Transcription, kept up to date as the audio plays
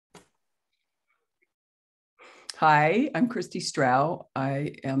Hi, I'm Christy Strau.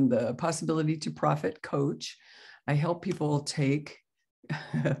 I am the Possibility to Profit coach. I help people take,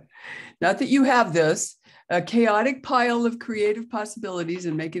 not that you have this, a chaotic pile of creative possibilities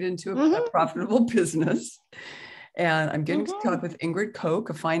and make it into a profitable business. And I'm getting to talk with Ingrid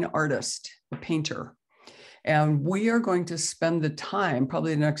Coke, a fine artist, a painter. And we are going to spend the time,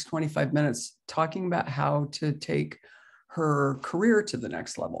 probably the next 25 minutes, talking about how to take her career to the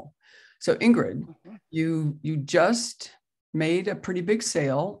next level. So Ingrid, you just made a pretty big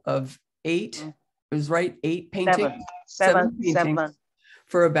sale of eight, it was right, eight paintings, seven paintings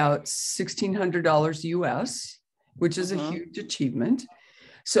for about $1,600 US, which is a huge achievement.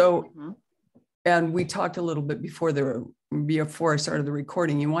 So, and we talked a little bit before I started the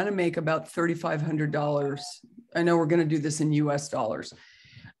recording, you want to make about $3,500. I know we're going to do this in US dollars.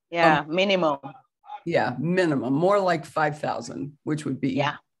 Yeah, minimum. Yeah, minimum, more like 5,000, which would be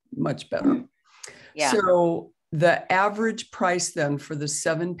much better. Yeah. So the average price then for the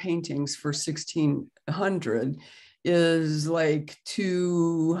 7 paintings for 1,600 is like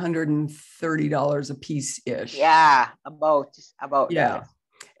 $230 a piece ish. Yeah, about yeah. that.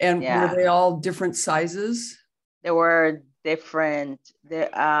 And were they all different sizes? They were different.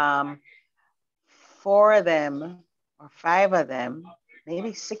 4 of them or 5 of them,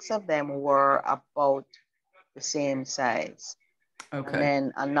 maybe 6 of them were about the same size. Okay. And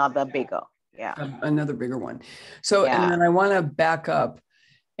then another bigger. Yeah. Another bigger one. So, and then I want to back up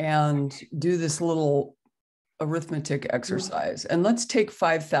and do this little arithmetic exercise. And let's take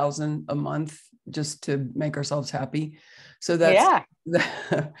 5,000 a month just to make ourselves happy. So that's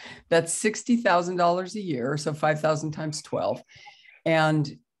that's $60,000 a year. So 5,000 times 12.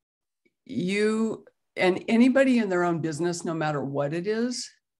 And you and anybody in their own business, no matter what it is,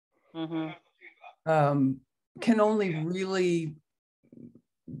 can only really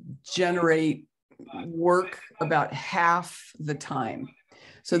generate work about half the time.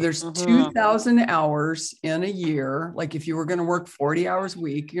 So there's 2,000 hours in a year. Like if you were going to work 40 hours a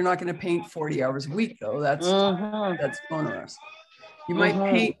week, you're not going to paint 40 hours a week though. That's onerous. You might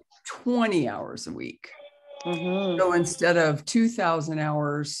paint 20 hours a week. So instead of 2,000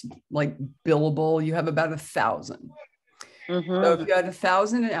 hours like billable, you have about 1,000. So if you had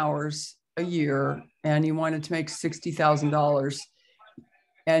 1,000 hours a year and you wanted to make $60,000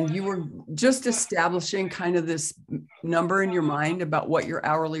 and you were just establishing kind of this number in your mind about what your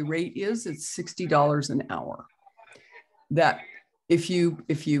hourly rate is, it's $60 an hour. That if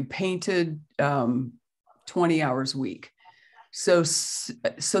you painted 20 hours a week. So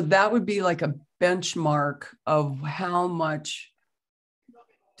that would be like a benchmark of how much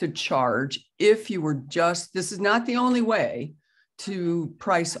to charge if you were just, this is not the only way to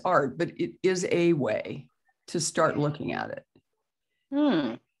price art, but it is a way to start looking at it.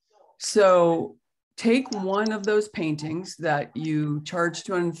 So take one of those paintings that you charged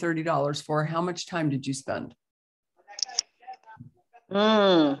 $230 for. How much time did you spend?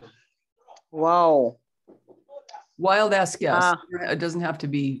 Wow. Wild ass guess. It doesn't have to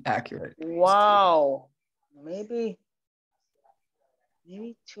be accurate. Wow. Maybe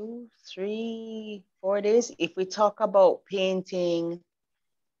 2, 3, 4 days. If we talk about painting,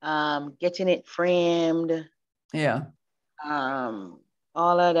 getting it framed. Yeah.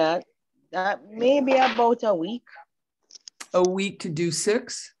 All of that maybe about a week. A week to do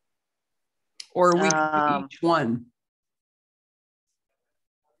 6? Or a week to do each one?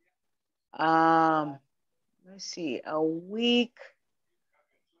 Let's see, a week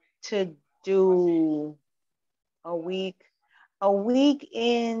to do a week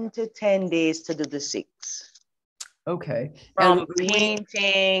into 10 days to do the 6. Okay. From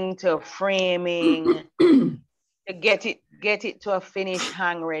painting to framing to get it to a finished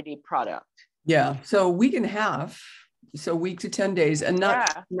hang ready product. Yeah. So a week and a half. So a week to 10 days and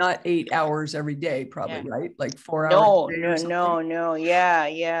not 8 hours every day, probably, right? Like 4 hours. No.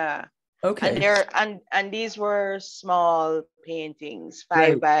 Yeah. Okay. And these were small paintings,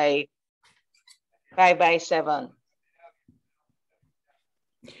 5 by 7.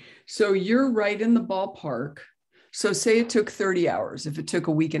 So you're right in the ballpark. So say it took 30 hours. If it took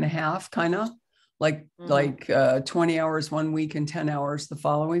a week and a half, kind of like 20 hours one week and 10 hours the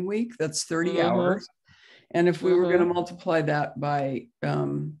following week, that's 30 hours. And if we were going to multiply that by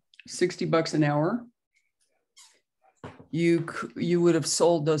 $60 an hour, you would have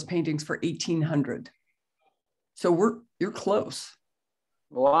sold those paintings for $1,800. So you're close.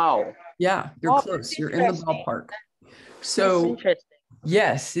 Wow. Yeah, you're close. You're in the ballpark. So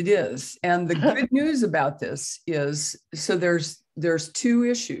yes, it is. And the good news about this is, so there's 2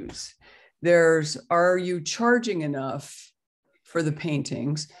 issues. There's, are you charging enough for the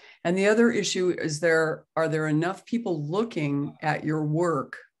paintings? And the other issue is are there enough people looking at your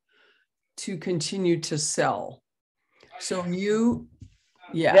work to continue to sell? So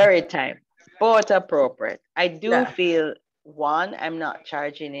yeah. Very time. Both appropriate. I do Yeah. feel one, I'm not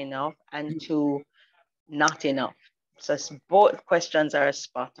charging enough, and two, not enough. So both questions are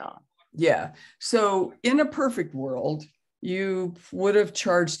spot on. Yeah. So in a perfect world, you would have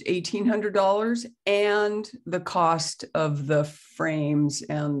charged $1,800 and the cost of the frames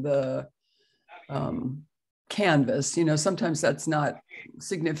and the canvas. Sometimes that's not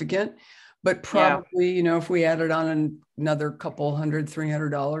significant, but probably, if we added on another couple hundred,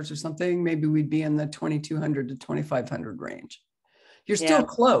 $300 or something, maybe we'd be in the 2,200 to 2,500 range. You're still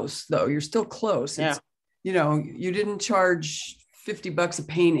close, though. You're still close. Yeah. You didn't charge $50 a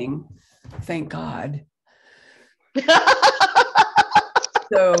painting, thank God.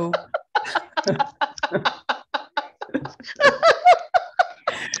 So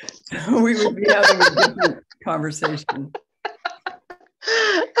we would be having a different conversation.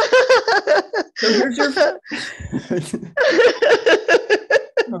 So here's your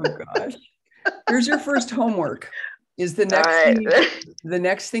oh gosh. Here's your first homework. Is the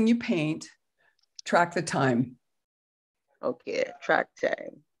next thing you paint, track the time. Okay, track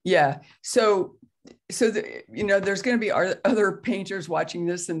time. Yeah. So there's going to be other painters watching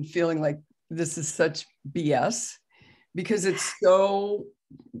this and feeling like this is such BS because it's so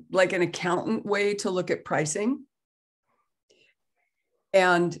like an accountant way to look at pricing.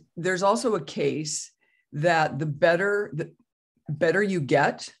 And there's also a case that the better you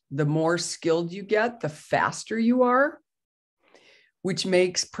get, the more skilled you get, the faster you are, which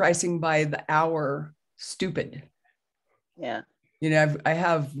makes pricing by the hour stupid. Yeah. I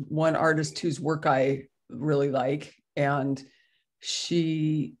have one artist whose work I really like, and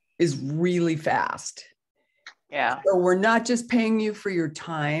she is really fast. Yeah. So we're not just paying you for your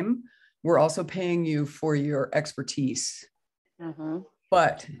time, we're also paying you for your expertise. Mm-hmm.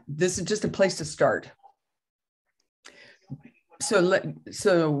 But this is just a place to start.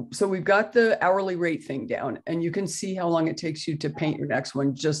 So we've got the hourly rate thing down, and you can see how long it takes you to paint your next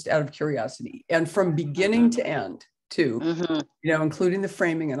one just out of curiosity, and from beginning to end too, including the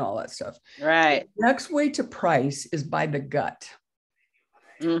framing and all that stuff. Right. The next way to price is by the gut.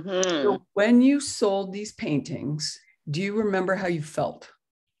 Mm-hmm. So when you sold these paintings, do you remember how you felt?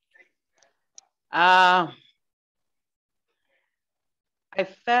 I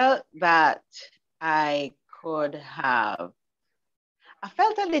felt that I felt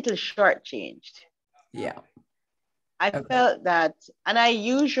a little shortchanged. Yeah. I felt that, and I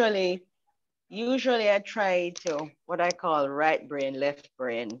usually I try to what I call right brain, left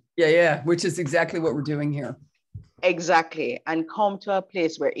brain. Yeah, which is exactly what we're doing here. Exactly, and come to a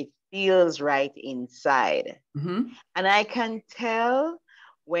place where it feels right inside. Mm-hmm. And I can tell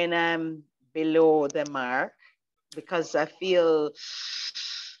when I'm below the mark because I feel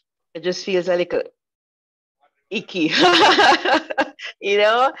it just feels a little icky, and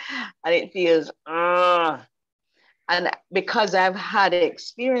it feels, and because I've had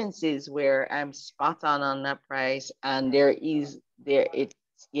experiences where I'm spot on that price, and it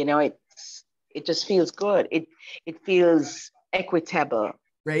just feels good. It feels equitable,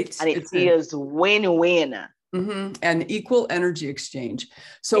 right? And it feels win-win. Mm-hmm. And equal energy exchange.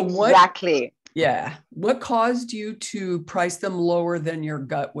 So exactly. What caused you to price them lower than your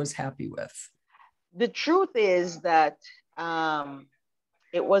gut was happy with? The truth is that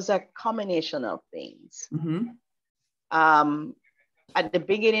it was a combination of things. Mm-hmm. At the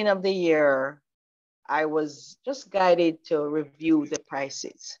beginning of the year, I was just guided to review the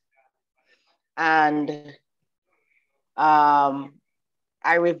prices. And I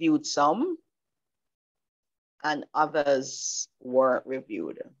reviewed some and others weren't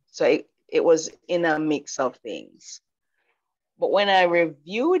reviewed. So it was in a mix of things. But when I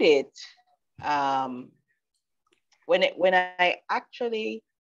reviewed it, when I actually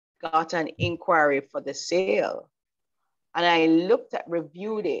got an inquiry for the sale, and I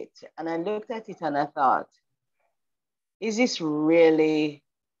reviewed it, and I looked at it and I thought, is this really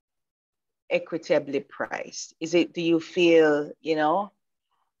equitably priced? Do you feel,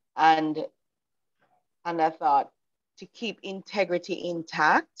 and I thought to keep integrity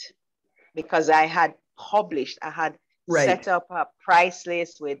intact, because I had set up a price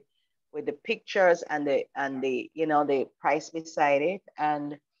list with the pictures and the price beside it,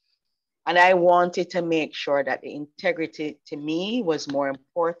 and I wanted to make sure that the integrity to me was more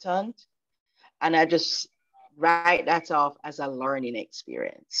important, and I just write that off as a learning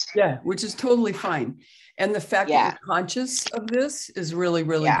experience. Yeah, which is totally fine. And the fact that you're conscious of this is really,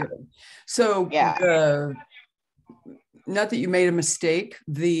 really good. So not that you made a mistake.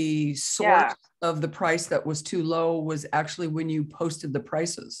 The source of the price that was too low was actually when you posted the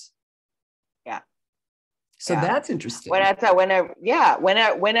prices. Yeah. So that's interesting. When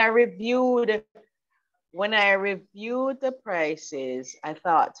I reviewed the prices, I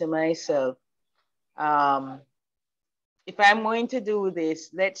thought to myself, if I'm going to do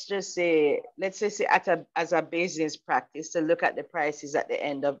this, let's just say as a business practice to look at the prices at the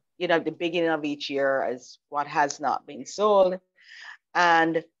end of, the beginning of each year as what has not been sold.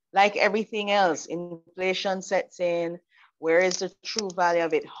 And like everything else, inflation sets in. Where is the true value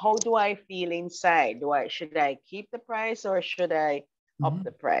of it? How do I feel inside? Should I keep the price or should I up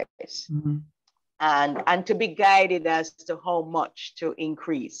the price? And to be guided as to how much to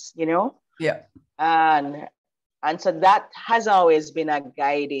increase, Yeah. And so that has always been a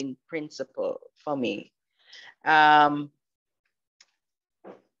guiding principle for me. I'm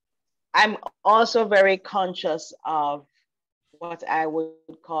also very conscious of what I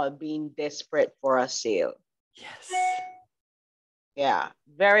would call being desperate for a sale. Yes. Yeah,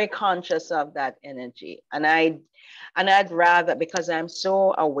 very conscious of that energy. And I'd rather, because I'm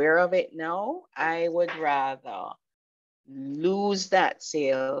so aware of it now, I would rather lose that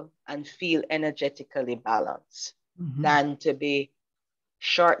sale and feel energetically balanced than to be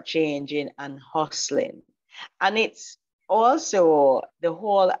shortchanging and hustling. And it's also the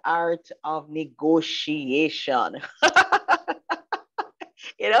whole art of negotiation.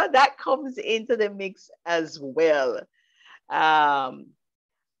 That comes into the mix as well. 5%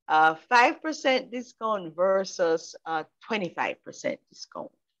 discount versus 25%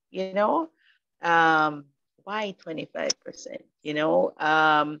 discount. Why 25%?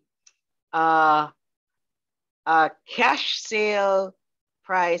 Cash sale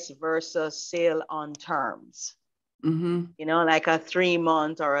price versus sale on terms. Like a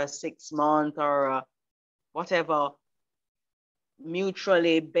 3-month or a 6-month or a whatever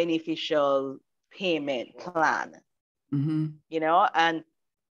mutually beneficial payment plan. And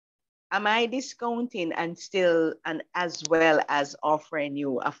am I discounting and as well as offering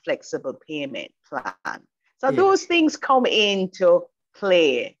you a flexible payment plan? So those things come into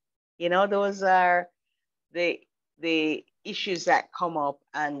play. Those are the issues that come up,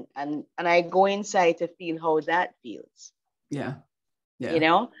 and I go inside to feel how that feels. Yeah.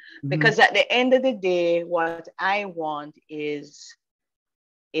 Because at the end of the day, what I want is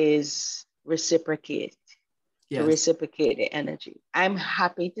reciprocate. To reciprocate the energy. I'm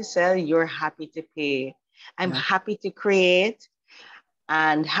happy to sell, you're happy to pay. I'm happy to create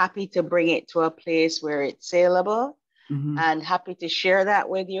and happy to bring it to a place where it's saleable and happy to share that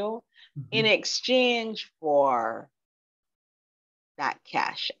with you in exchange for that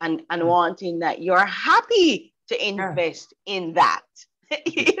cash and wanting that you're happy to invest in that,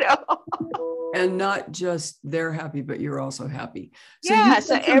 And not just they're happy, but you're also happy. So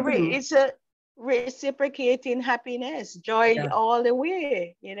it's a reciprocating happiness, joy all the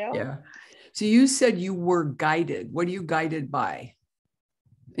way, Yeah. So you said you were guided. What are you guided by?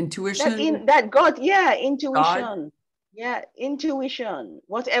 Intuition? Intuition. God? Yeah, intuition.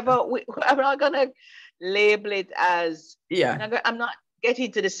 Whatever. I'm not gonna label it as. I'm not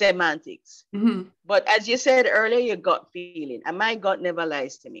getting to the semantics. But as you said earlier, your gut feeling, and my gut never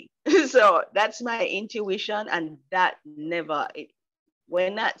lies to me. So that's my intuition, and that never.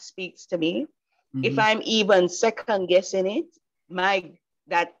 When that speaks to me, if I'm even second guessing it,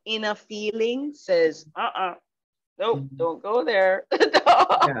 that inner feeling says, nope, don't go there.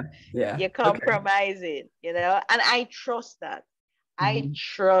 You're compromising, and I trust that. I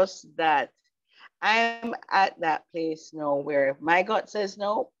trust that I'm at that place now where my gut says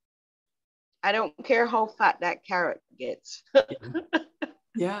no. I don't care how fat that carrot gets.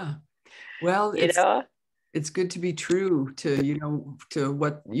 Well, it's good to be true to, to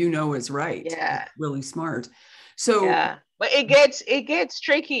what is right. Yeah. It's really smart. So but it gets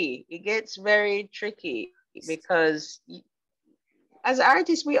tricky. It gets very tricky because as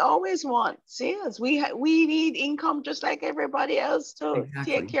artists, we always want sales. We need income just like everybody else to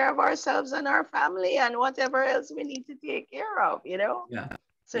take care of ourselves and our family and whatever else we need to take care of,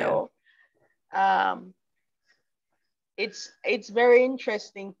 So it's very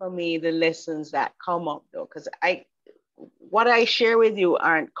interesting for me, the lessons that come up though, because what I share with you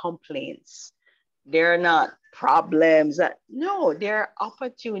aren't complaints. They're not problems. No, they're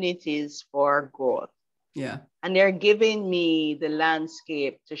opportunities for growth. And they're giving me the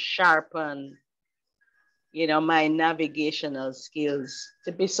landscape to sharpen, my navigational skills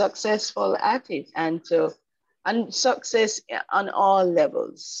to be successful at it and success on all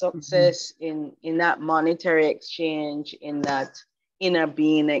levels, success in that monetary exchange, in that inner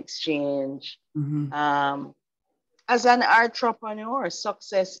being exchange, and as an entrepreneur,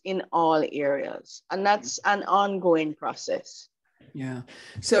 success in all areas. And that's an ongoing process. Yeah.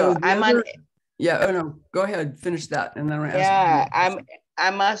 So So the other, yeah, oh no, go ahead, finish that. And then I'm gonna ask you.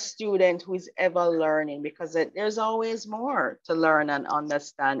 I'm a student who is ever learning, because there's always more to learn and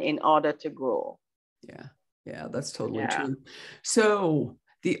understand in order to grow. Yeah. Yeah, that's totally true. So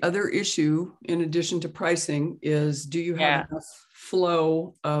the other issue, in addition to pricing, is do you have enough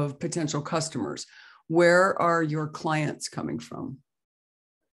flow of potential customers? Where are your clients coming from?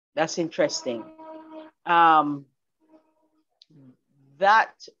 That's interesting. That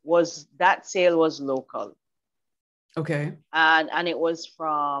sale was local. Okay. And it was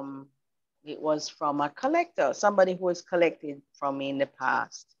from a collector, somebody who was collected from me in the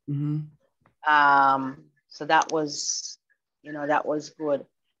past. Mm-hmm. So that was, that was good.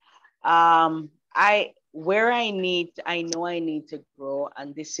 I know I need to grow,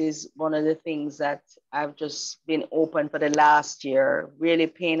 and this is one of the things that I've just been open for the last year, really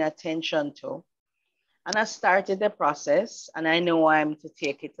paying attention to. And I started the process, and I know I'm to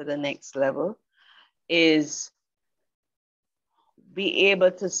take it to the next level, is be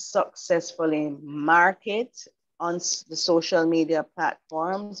able to successfully market on the social media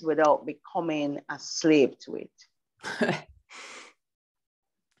platforms without becoming a slave to it.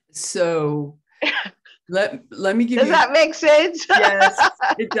 So let me give you. Does that make sense? Yes,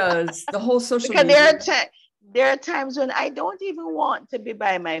 it does. The whole social because media. There are times when I don't even want to be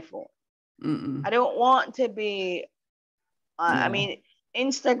by my phone. I don't want to be. I mean,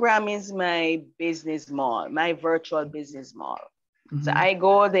 Instagram is my business mall, my virtual business mall. Mm-hmm. So I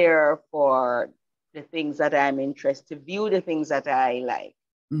go there for the things that I'm interested, to view the things that I like.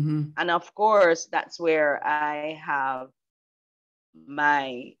 Mm-hmm. And of course, that's where I have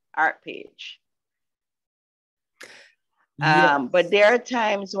my art page. Yes. But there are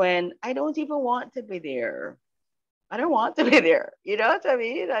times when I don't even want to be there. I don't want to be there. You know what I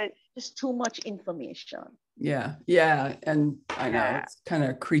mean? Just too much information. Yeah. Yeah. And I know it's kind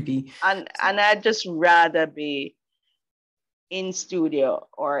of creepy. And I'd just rather be in studio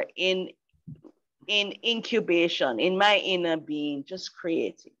or in incubation, in my inner being, just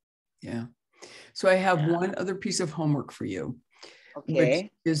creating. Yeah. So I have one other piece of homework for you. Okay.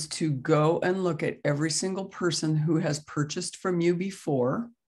 Which is to go and look at every single person who has purchased from you before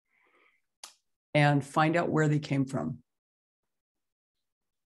and find out where they came from.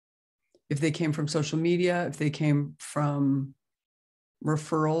 If they came from social media, if they came from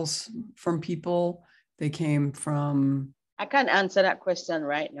referrals from people, they came from... I can't answer that question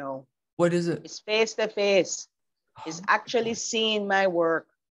right now. What is it? It's face to face. It's actually seeing my work.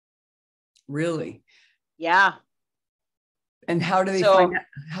 Really? Yeah. And how do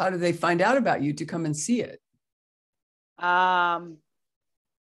they find out about you to come and see it? Well,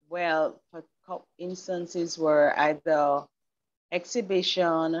 for instances were either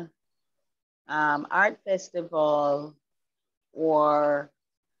exhibition, art festival, or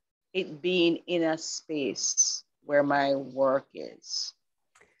it being in a space where my work is.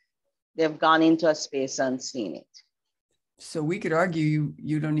 They've gone into a space and seen it. So we could argue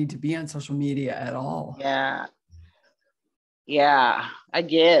you don't need to be on social media at all. Yeah, I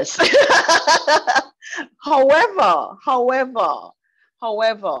guess. However,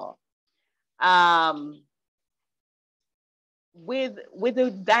 with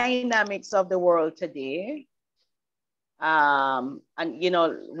the dynamics of the world today, and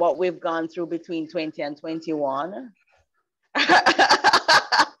what we've gone through between 20 and 21,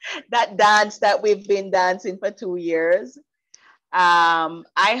 that dance that we've been dancing for 2 years,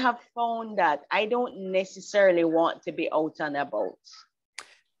 I have found that I don't necessarily want to be out and about.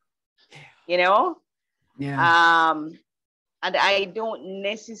 Yeah. And I don't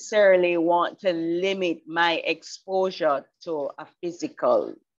necessarily want to limit my exposure to a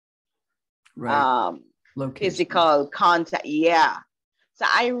physical, physical contact. Yeah. So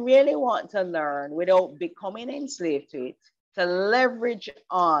I really want to learn, without becoming enslaved to it, to leverage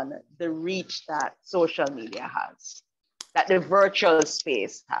on the reach that social media has, that the virtual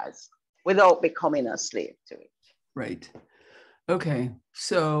space has, without becoming a slave to it. Right. Okay.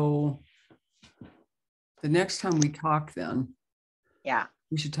 So the next time we talk, then,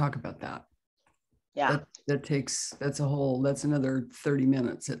 we should talk about that. Yeah. That's another 30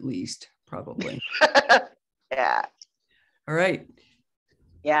 minutes at least, probably. Yeah. All right.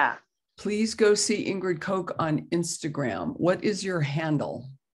 Yeah. Please go see Ingrid Coke on Instagram. What is your handle?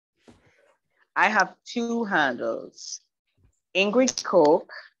 I have 2 handles, Ingrid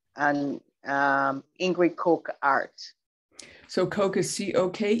Coke and Ingrid Coke Art. So Coke is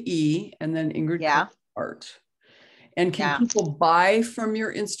C-O-K-E, and then Ingrid Coke Art. And can people buy from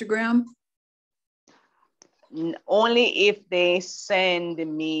your Instagram? Only if they send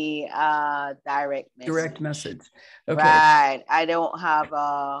me a direct message. Direct message. Okay. Right. I don't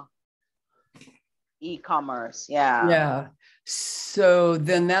have e-commerce. Yeah. Yeah. So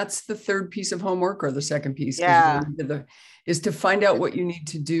then that's the third piece of homework, or the second piece, Yeah. is to find out what you need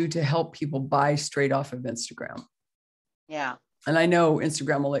to do to help people buy straight off of Instagram. Yeah. And I know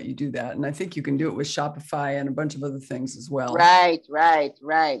Instagram will let you do that. And I think you can do it with Shopify and a bunch of other things as well. Right.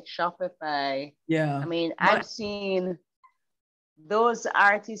 Shopify. Yeah. I mean, I've seen those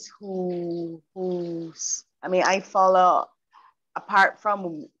artists I mean, I follow, apart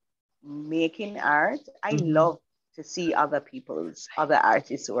from making art, I love to see other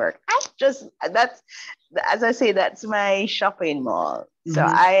artists' work. That's, as I say, that's my shopping mall. So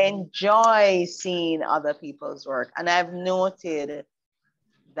I enjoy seeing other people's work. And I've noted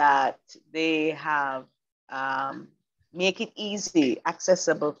that they have make it easy,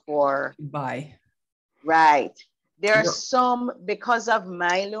 accessible for buy. Right. There's some, because of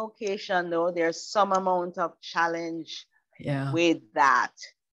my location though, there's some amount of challenge with that.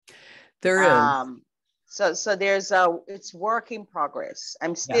 There is. So it's work in progress.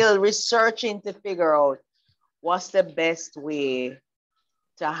 I'm still researching to figure out what's the best way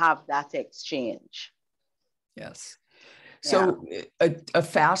to have that exchange. Yes. So a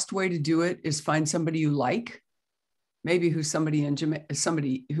fast way to do it is find somebody you like, maybe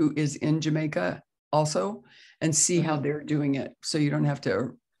somebody who is in Jamaica also, and see how they're doing it. So you don't have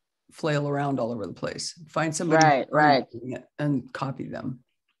to flail around all over the place. Find somebody doing it and copy them.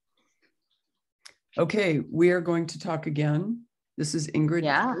 Okay, we are going to talk again. This is Ingrid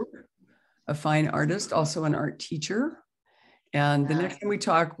Coke, a fine artist, also an art teacher. And the next time we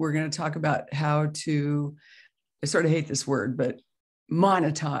talk, we're going to talk about how to, I sort of hate this word, but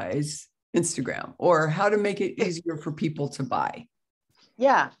monetize Instagram, or how to make it easier for people to buy.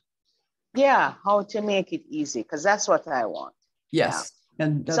 Yeah, how to make it easy, because that's what I want. Yes.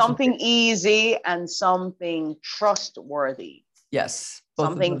 And something easy and something trustworthy. Yes.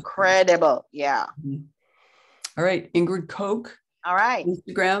 Something credible. Yeah. All right. Ingrid Coke. All right.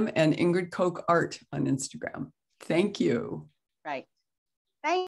 Instagram, and Ingrid Coke Art on Instagram. Thank you. Right.